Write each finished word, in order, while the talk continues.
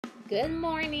Good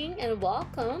morning and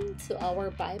welcome to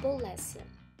our Bible lesson.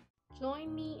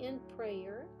 Join me in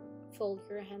prayer. Fold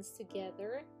your hands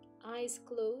together, eyes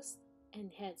closed, and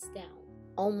heads down.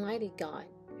 Almighty God,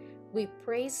 we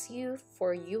praise you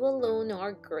for you alone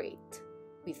are great.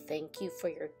 We thank you for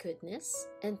your goodness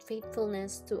and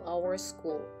faithfulness to our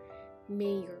school.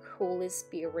 May your Holy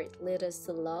Spirit lead us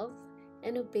to love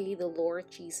and obey the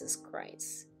Lord Jesus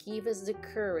Christ. Give us the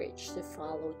courage to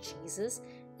follow Jesus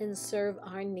and serve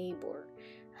our neighbor.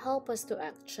 Help us to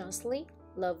act justly,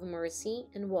 love mercy,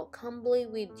 and walk humbly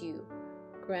with you.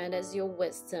 Grant us your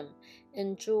wisdom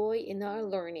and joy in our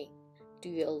learning. To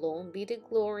you alone be the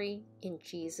glory, in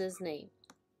Jesus' name.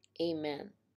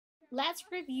 Amen. Let's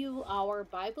review our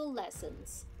Bible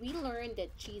lessons. We learned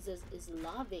that Jesus is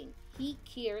loving. He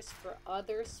cares for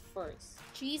others first.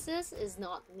 Jesus is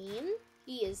not mean.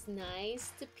 He is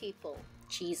nice to people.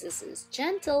 Jesus is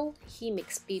gentle. He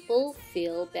makes people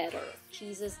feel better.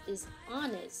 Jesus is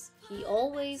honest. He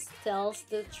always tells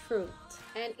the truth.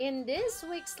 And in this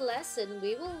week's lesson,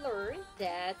 we will learn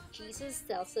that Jesus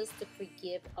tells us to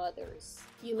forgive others.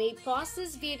 You may pause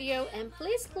this video and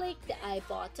please click the I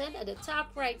button at the top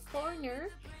right corner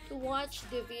to watch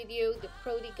the video, The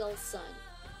Prodigal Son.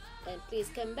 And please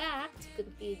come back to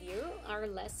continue our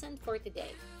lesson for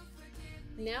today.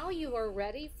 Now you are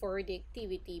ready for the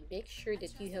activity. Make sure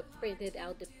that you have printed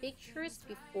out the pictures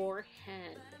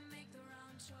beforehand.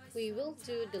 We will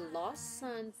do the Lost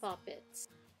Son puppets.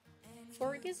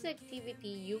 For this activity,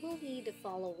 you will need the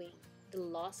following: the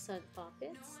Lost Son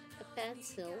puppets, a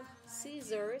pencil,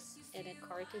 scissors, and a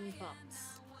carton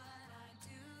box.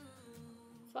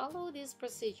 Follow this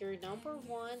procedure. Number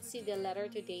 1, see the letter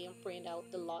today and print out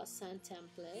the Lost Son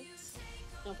templates.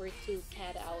 Number 2,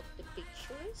 cut out the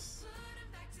pictures.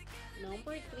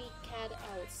 Number 3, cut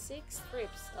out 6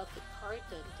 strips of the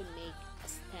carton to make a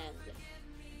stand.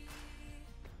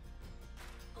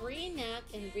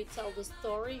 Reenact and retell the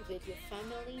story with your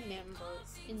family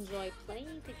members. Enjoy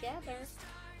playing together.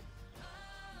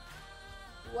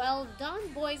 Well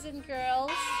done, boys and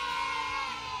girls!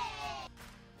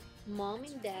 Mom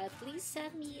and Dad, please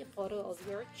send me a photo of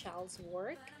your child's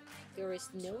work. There is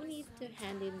no need to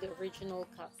hand in the original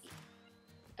copy.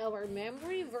 Our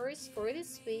memory verse for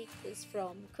this week is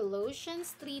from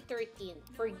Colossians 3:13.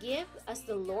 Forgive as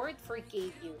the Lord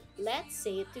forgave you. Let's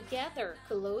say it together.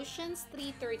 Colossians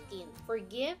 3:13.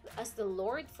 Forgive as the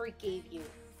Lord forgave you.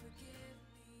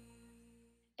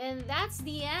 And that's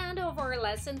the end of our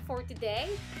lesson for today.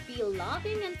 Be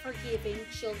loving and forgiving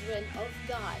children of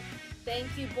God.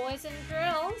 Thank you, boys and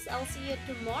girls. I'll see you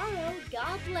tomorrow.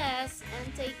 God bless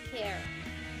and take care.